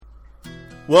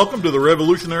Welcome to the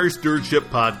Revolutionary Stewardship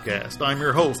Podcast. I'm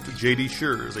your host, J.D.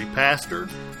 Schurz, a pastor,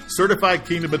 certified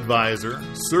kingdom advisor,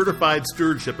 certified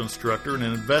stewardship instructor, and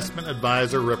an investment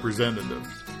advisor representative.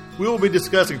 We will be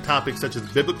discussing topics such as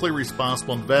biblically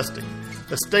responsible investing,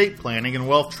 estate planning, and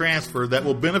wealth transfer that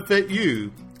will benefit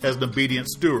you as an obedient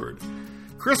steward.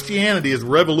 Christianity is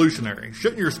revolutionary.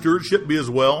 Shouldn't your stewardship be as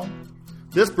well?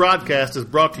 This broadcast is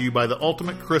brought to you by the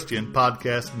Ultimate Christian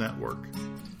Podcast Network.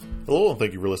 Hello, and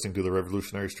thank you for listening to the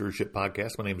Revolutionary Stewardship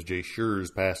Podcast. My name is Jay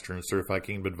Schurz, pastor and certified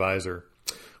kingdom advisor.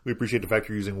 We appreciate the fact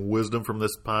you're using wisdom from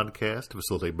this podcast to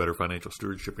facilitate better financial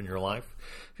stewardship in your life.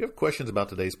 If you have questions about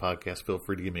today's podcast, feel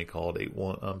free to give me a call at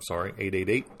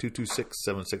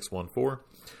 888-226-7614,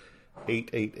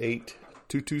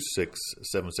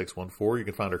 888-226-7614. You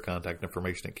can find our contact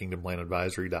information at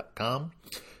kingdomplanadvisory.com.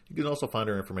 You can also find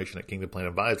our information at Kingdom Plan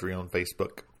Advisory on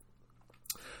Facebook.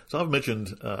 So I've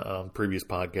mentioned on previous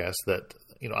podcasts that,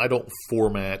 I don't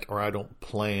format or I don't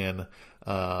plan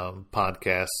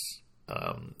podcasts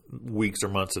weeks or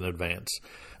months in advance.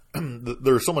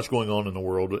 There's so much going on in the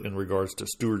world in regards to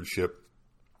stewardship,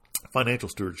 financial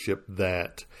stewardship,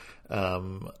 that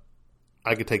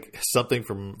I could take something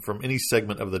from any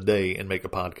segment of the day and make a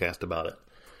podcast about it.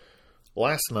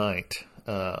 Last night,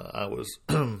 I was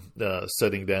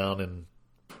sitting down and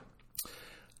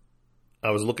I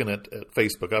was looking at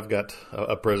Facebook. I've got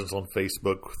a presence on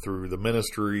Facebook through the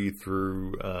ministry,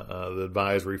 through the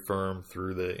advisory firm,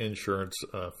 through the insurance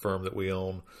firm that we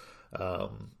own.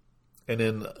 And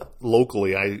then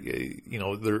locally,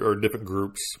 there are different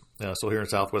groups. So here in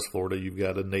Southwest Florida, you've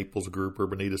got a Naples group or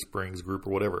Bonita Springs group or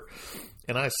whatever.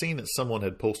 And I seen that someone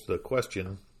had posted a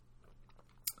question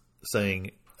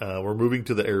saying, we're moving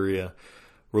to the area.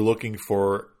 We're looking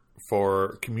for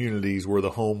communities where the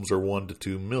homes are 1 to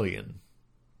 2 million.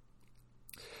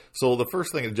 So the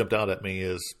first thing that jumped out at me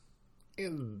is,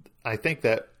 I think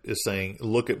that is saying,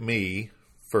 look at me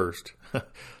first.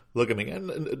 Look at me.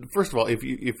 And first of all, if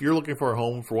you're looking for a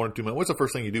home for 1 or 2 million, what's the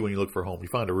first thing you do when you look for a home? You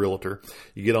find a realtor.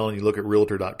 You get on, you look at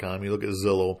realtor.com, you look at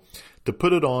Zillow. To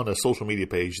put it on a social media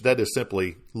page, that is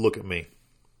simply, look at me.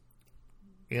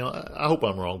 I hope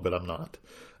I'm wrong, but I'm not.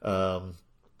 And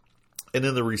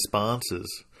then the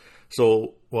responses.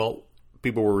 So,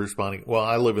 people were responding,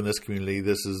 I live in this community.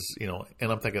 This is,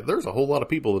 and I'm thinking there's a whole lot of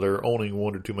people that are owning $1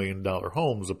 or $2 million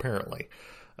homes apparently,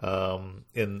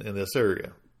 in this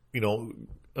area.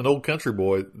 An old country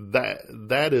boy,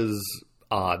 that is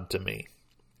odd to me,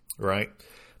 right?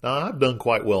 Now, I've done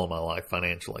quite well in my life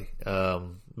financially. I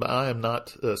am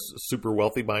not super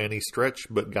wealthy by any stretch,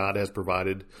 but God has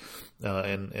provided,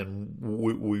 and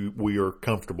we are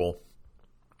comfortable.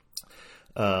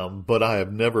 But I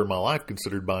have never in my life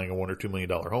considered buying a $1 or $2 million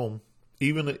home.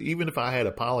 Even if I had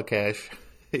a pile of cash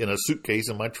in a suitcase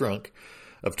in my trunk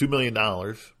of $2 million,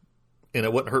 and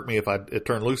it wouldn't hurt me if I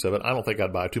turned loose of it, I don't think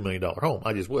I'd buy a $2 million home.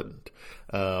 I just wouldn't.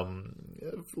 A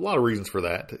lot of reasons for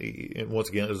that. And once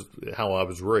again, it was how I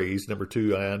was raised. Number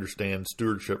two, I understand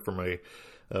stewardship from a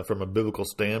biblical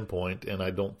standpoint, and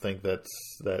I don't think that's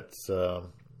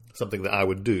something that I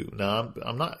would do. Now,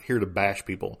 I'm not here to bash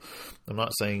people. I'm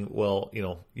not saying,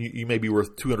 you may be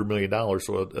worth $200 million,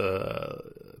 so a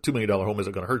 $2 million home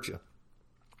isn't going to hurt you.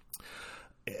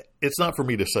 It's not for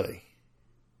me to say.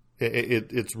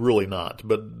 It's really not.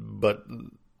 But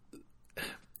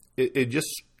it just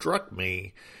struck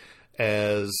me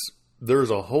as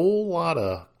there's a whole lot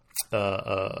of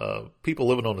people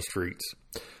living on the streets.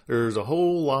 There's a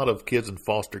whole lot of kids in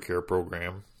foster care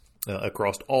program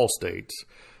across all states.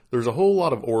 There's a whole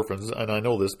lot of orphans, and I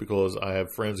know this because I have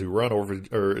friends who run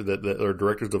orphanage, or that are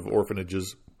directors of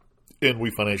orphanages, and we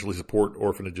financially support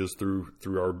orphanages through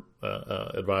our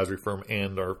advisory firm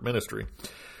and our ministry.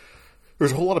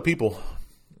 There's a whole lot of people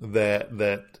that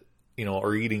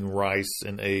are eating rice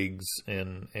and eggs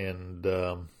and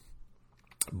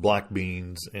black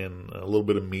beans and a little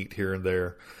bit of meat here and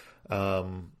there.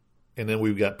 And then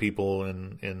we've got people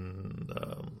in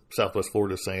Southwest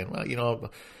Florida saying,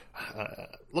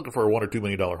 looking for a $1 or $2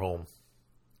 million home.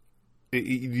 Do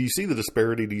you see the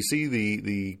disparity? Do you see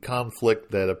the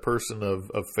conflict that a person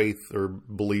of faith or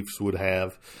beliefs would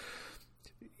have?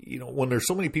 When there's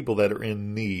so many people that are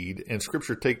in need, and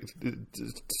Scripture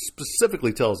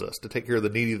specifically tells us to take care of the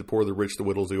needy, the poor, the rich, the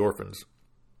widows, the orphans,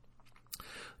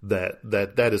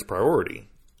 that is priority.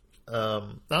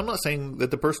 I'm not saying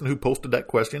that the person who posted that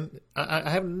question, I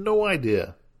have no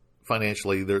idea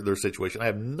financially their situation. I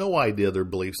have no idea their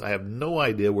beliefs. I have no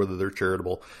idea whether they're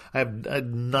charitable. I have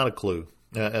not a clue.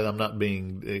 And I'm not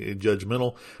being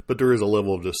judgmental, but there is a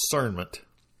level of discernment.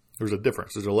 There's a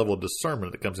difference. There's a level of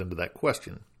discernment that comes into that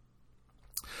question.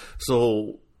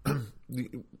 So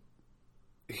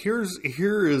here is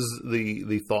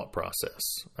the thought process.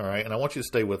 All right. And I want you to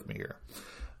stay with me here.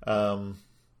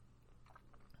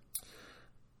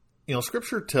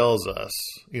 Scripture tells us,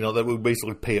 that we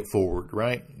basically pay it forward,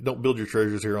 right? Don't build your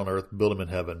treasures here on earth, build them in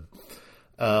heaven.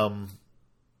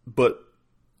 But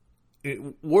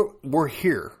we're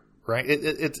here, right?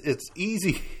 It's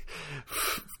easy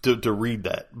to read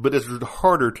that, but it's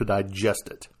harder to digest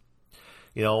it.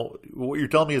 What you're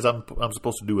telling me is I'm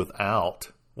supposed to do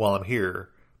without while I'm here,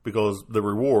 because the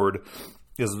reward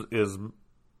is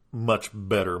much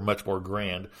better, much more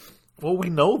grand. Well, we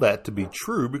know that to be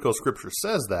true because Scripture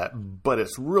says that, but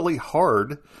it's really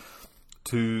hard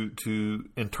to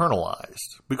internalize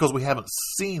because we haven't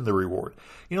seen the reward.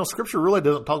 Scripture really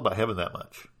doesn't talk about heaven that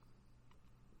much.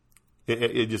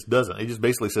 It just doesn't. It just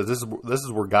basically says this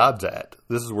is where God's at.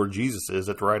 This is where Jesus is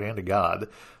at the right hand of God.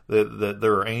 That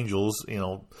there are angels,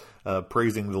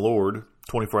 praising the Lord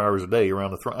 24 hours a day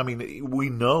around the throne. I mean, we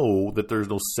know that there's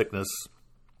no sickness,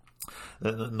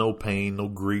 no pain, no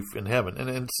grief in heaven,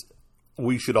 and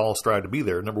we should all strive to be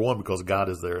there. Number one, because God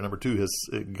is there. Number two,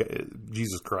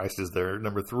 Jesus Christ is there.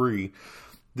 Number three,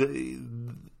 the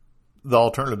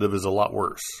alternative is a lot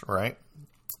worse, right?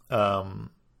 There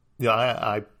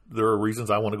are reasons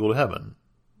I want to go to heaven.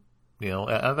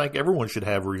 I think everyone should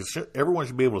have reasons. Everyone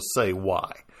should be able to say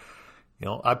why.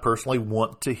 I personally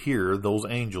want to hear those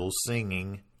angels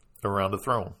singing around the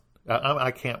throne.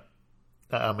 I can't.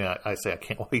 I say I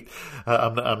can't wait.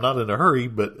 I'm not in a hurry,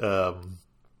 but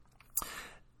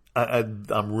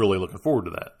I'm really looking forward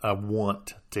to that. I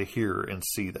want to hear and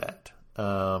see that,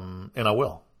 and I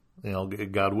will.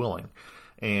 God willing.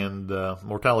 And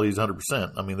mortality is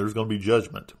 100%. I mean, there's going to be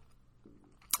judgment.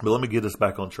 But let me get us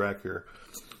back on track here.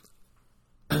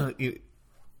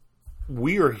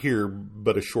 We are here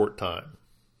but a short time.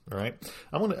 All right,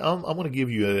 I'm going to give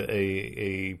you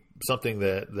a something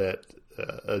that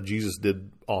Jesus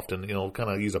did often. Kind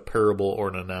of use a parable or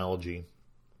an analogy.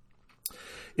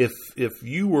 If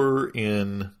you were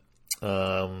in,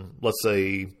 let's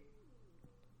say,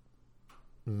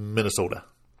 Minnesota,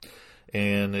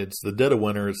 and it's the dead of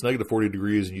winter, it's negative 40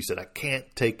 degrees, and you said, I can't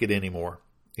take it anymore.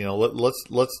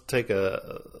 Let's take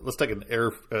an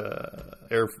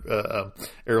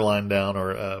airline down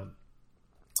or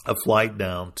a flight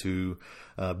down to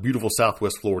beautiful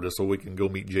Southwest Florida so we can go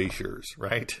meet Jay Shears,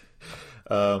 right?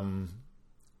 And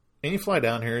you fly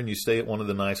down here and you stay at one of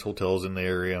the nice hotels in the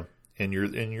area, and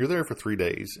you're there for 3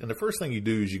 days. And the first thing you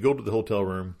do is you go to the hotel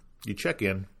room, you check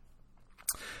in,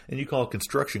 and you call a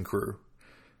construction crew,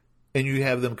 and you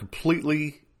have them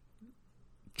completely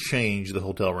change the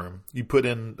hotel room. You put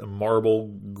in marble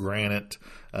granite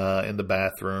in the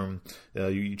bathroom.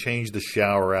 You change the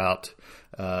shower out.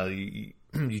 You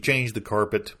change the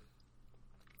carpet.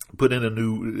 Put in a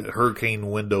new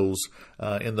hurricane windows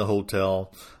in the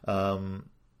hotel.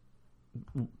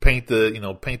 Paint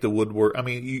the woodwork. I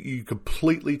mean, you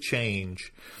completely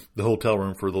change the hotel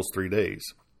room for those 3 days.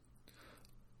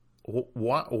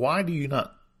 Why do you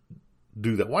not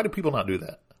do that? Why do people not do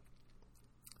that?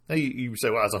 Now you say,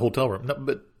 well, it's a hotel room. No,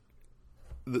 but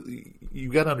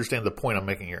you got to understand the point I'm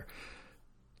making here.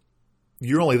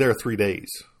 You're only there 3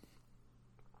 days.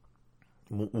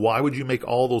 Why would you make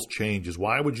all those changes?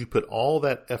 Why would you put all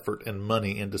that effort and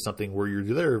money into something where you're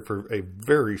there for a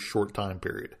very short time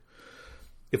period?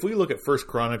 If we look at 1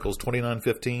 Chronicles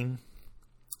 29:15,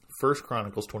 1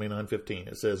 Chronicles 29:15,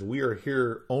 it says, we are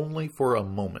here only for a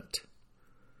moment.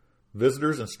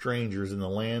 Visitors and strangers in the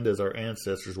land as our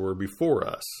ancestors were before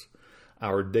us.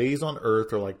 Our days on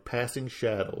earth are like passing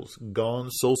shadows, gone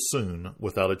so soon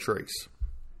without a trace.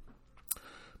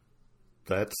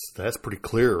 That's pretty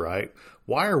clear, right?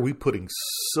 Why are we putting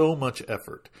so much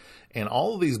effort and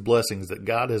all of these blessings that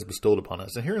God has bestowed upon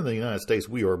us? And here in the United States,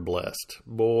 we are blessed.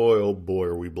 Boy, oh boy,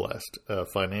 are we blessed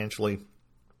financially.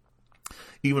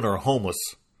 Even our homeless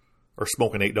are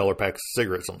smoking $8 packs of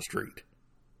cigarettes on the street.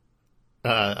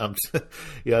 I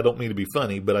don't mean to be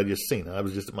funny, but I just seen it. I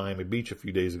was just at Miami Beach a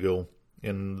few days ago,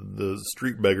 and the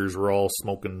street beggars were all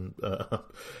smoking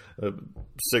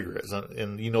cigarettes.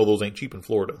 And those ain't cheap in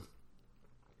Florida.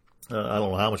 I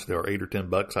don't know how much they are, $8 or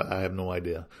 $10. I have no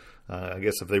idea. I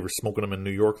guess if they were smoking them in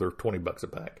New York, they're $20 a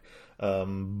pack.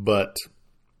 But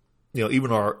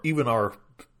even our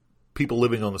people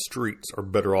living on the streets are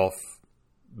better off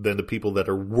than the people that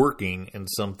are working in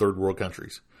some third world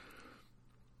countries.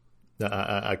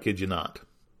 I kid you not.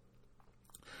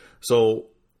 So,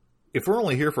 if we're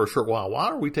only here for a short while, why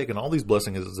are we taking all these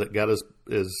blessings that God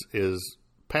is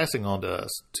passing on to us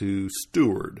to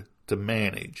steward, to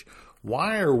manage?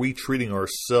 Why are we treating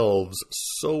ourselves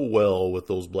so well with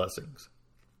those blessings?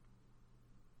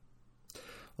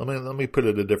 Let me put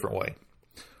it a different way.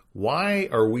 Why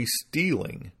are we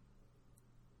stealing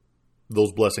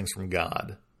those blessings from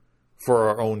God for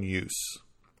our own use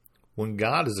when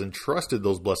God has entrusted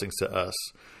those blessings to us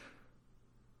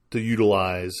to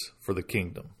utilize for the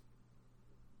kingdom?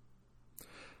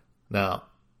 Now,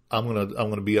 I'm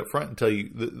gonna be upfront and tell you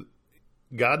that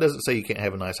God doesn't say you can't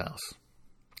have a nice house.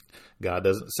 God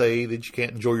doesn't say that you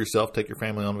can't enjoy yourself, take your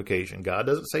family on vacation. God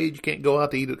doesn't say that you can't go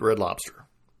out to eat at Red Lobster.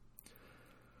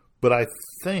 But I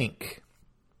think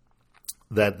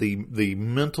that the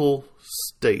mental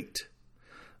state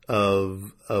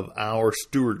of our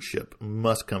stewardship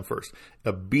must come first.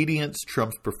 Obedience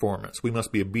trumps performance. We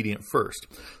must be obedient first.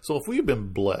 So if we've been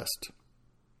blessed,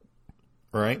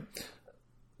 right?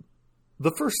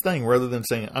 The first thing, rather than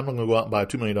saying, I'm going to go out and buy a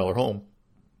 $2 million home,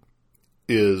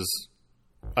 is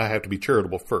I have to be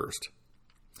charitable first.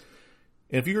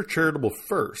 And if you're charitable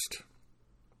first,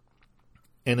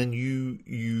 and then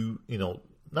you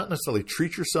not necessarily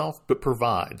treat yourself, but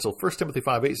provide. So 1 Timothy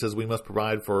 5:8 says we must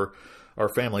provide for our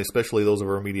family, especially those of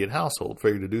our immediate household.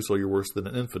 Failure to do so, you're worse than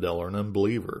an infidel or an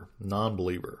unbeliever,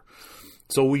 non-believer.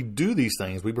 So we do these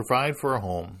things. We provide for a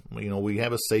home. We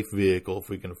have a safe vehicle if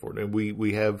we can afford it.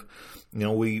 We have,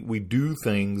 we do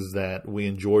things that we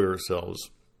enjoy ourselves.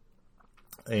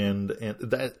 And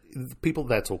that people,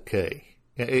 that's okay.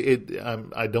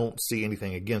 I don't see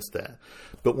anything against that.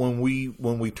 But when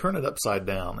we turn it upside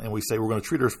down and we say we're going to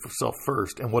treat ourselves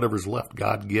first and whatever's left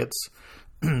God gets,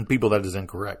 people, that is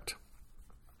incorrect.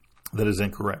 That is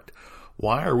incorrect.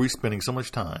 Why are we spending so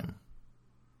much time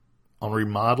on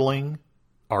remodeling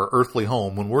our earthly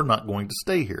home when we're not going to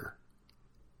stay here?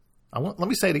 Let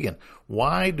me say it again.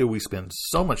 Why do we spend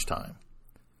so much time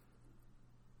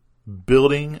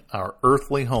building our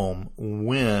earthly home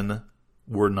when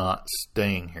we're not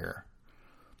staying here?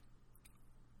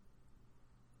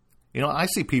 I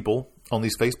see people on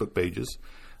these Facebook pages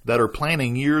that are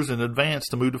planning years in advance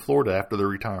to move to Florida after their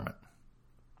retirement.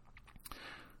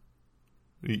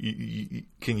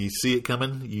 Can you see it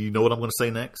coming? You know what I'm going to say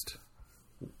next?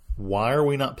 Why are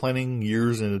we not planning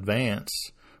years in advance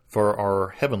for our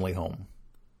heavenly home?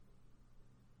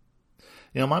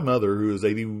 My mother, who is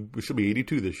 80, she'll be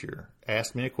 82 this year,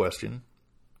 asked me a question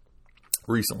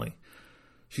recently.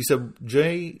 She said,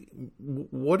 Jay,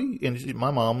 what do you, and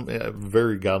my mom, a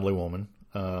very godly woman,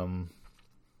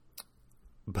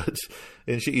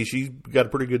 she got a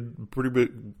pretty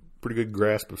good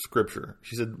grasp of Scripture.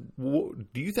 She said,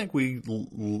 do you think we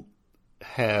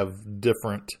have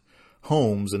different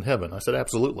homes in heaven? I said,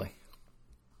 absolutely.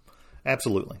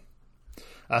 Absolutely.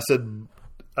 I said,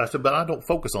 but I don't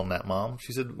focus on that, Mom.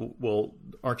 She said, well,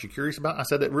 aren't you curious about it? I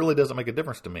said, it really doesn't make a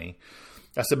difference to me.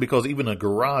 I said, because even a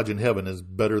garage in heaven is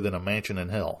better than a mansion in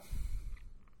hell.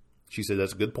 She said,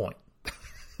 that's a good point.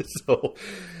 So,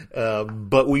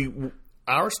 but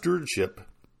our stewardship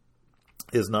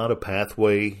is not a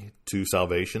pathway to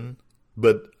salvation,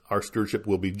 but our stewardship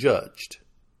will be judged.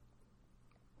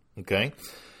 Okay?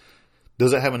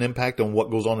 Does it have an impact on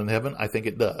what goes on in heaven? I think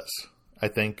it does. I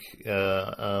think,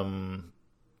 and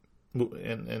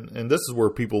this is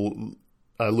where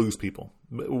I lose people.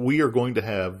 We are going to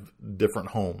have different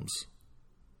homes.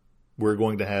 We're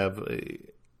going to have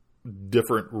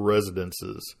different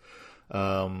residences.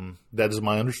 That is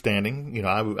my understanding.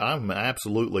 I'm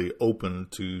absolutely open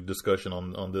to discussion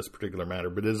on this particular matter,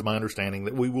 but it is my understanding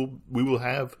that we will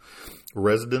have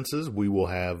residences. We will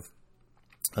have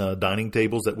dining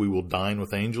tables that we will dine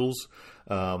with angels.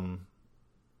 On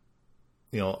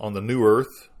the new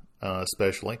earth,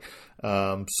 especially.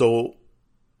 So,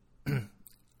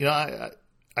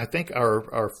 I think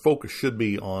our focus should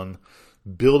be on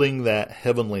building that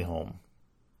heavenly home.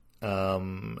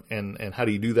 And how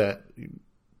do you do that?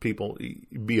 People,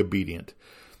 be obedient.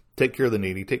 Take care of the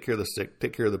needy, take care of the sick,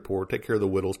 take care of the poor, take care of the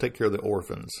widows, take care of the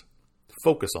orphans.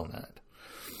 Focus on that.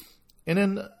 And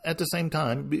then at the same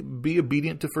time, be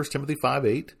obedient to 1 Timothy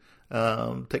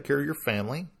 5:8. Take care of your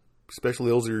family, especially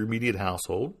those of your immediate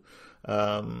household. Do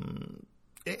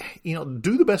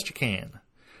the best you can.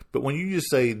 But when you just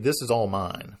say, this is all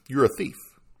mine, you're a thief.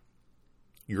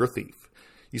 You're a thief.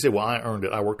 You say, well, I earned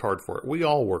it. I worked hard for it. We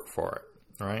all work for it,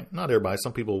 right? Not everybody.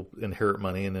 Some people inherit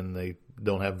money and then they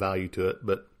don't have value to it.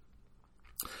 But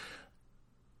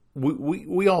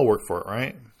we all work for it,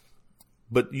 right?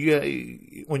 But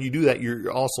when you do that,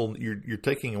 you're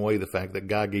taking away the fact that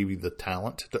God gave you the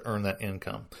talent to earn that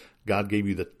income. God gave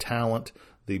you the talent,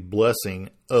 the blessing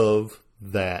of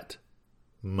that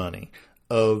money,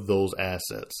 of those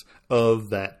assets, of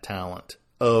that talent,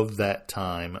 of that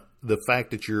time. The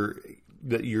fact that your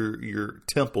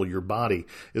temple, your body,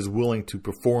 is willing to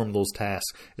perform those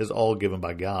tasks is all given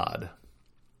by God.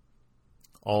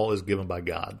 All is given by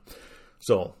God.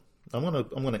 So I'm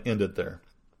gonna end it there.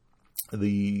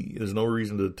 There's no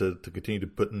reason to continue to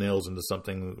put nails into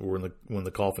something when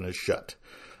the coffin is shut.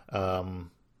 Point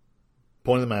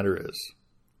of the matter is,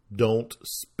 don't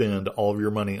spend all of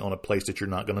your money on a place that you're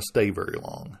not going to stay very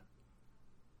long.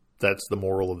 That's the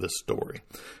moral of this story.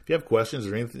 If you have questions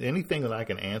or anything that I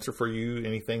can answer for you,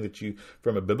 anything that you,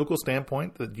 from a biblical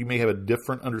standpoint, that you may have a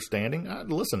different understanding,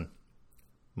 listen.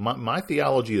 My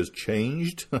theology has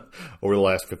changed over the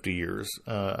last 50 years,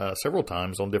 several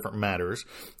times on different matters,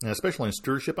 and especially in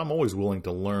stewardship. I'm always willing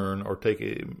to learn or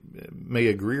may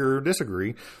agree or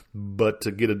disagree, but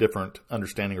to get a different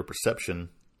understanding or perception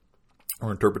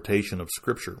or interpretation of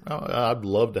Scripture. I'd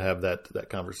love to have that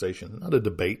conversation, not a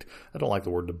debate. I don't like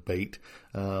the word debate,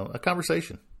 a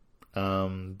conversation,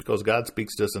 because God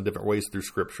speaks to us in different ways through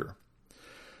Scripture.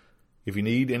 If you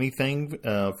need anything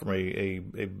from a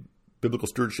biblical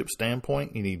stewardship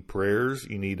standpoint, you need prayers,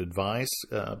 you need advice,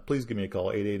 please give me a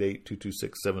call,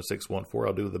 888-226-7614.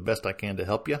 I'll do the best I can to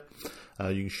help you.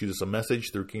 You can shoot us a message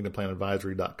through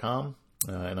kingdomplanadvisory.com,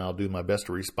 and I'll do my best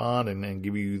to respond and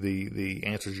give you the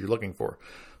answers you're looking for.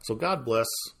 So God bless,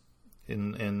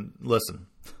 and listen,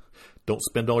 don't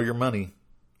spend all your money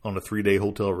on a 3-day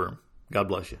hotel room. God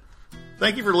bless you.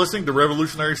 Thank you for listening to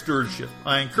Revolutionary Stewardship.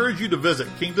 I encourage you to visit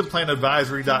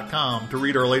kingdomplanadvisory.com to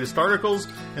read our latest articles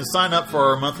and sign up for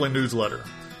our monthly newsletter.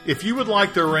 If you would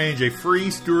like to arrange a free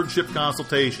stewardship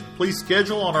consultation, please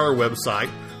schedule on our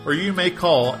website, or you may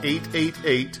call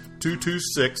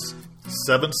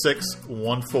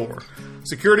 888-226-7614.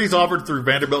 Securities offered through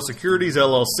Vanderbilt Securities,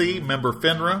 LLC, member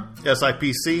FINRA,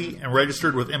 SIPC, and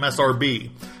registered with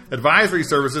MSRB. Advisory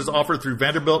services offered through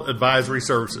Vanderbilt Advisory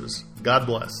Services. God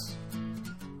bless.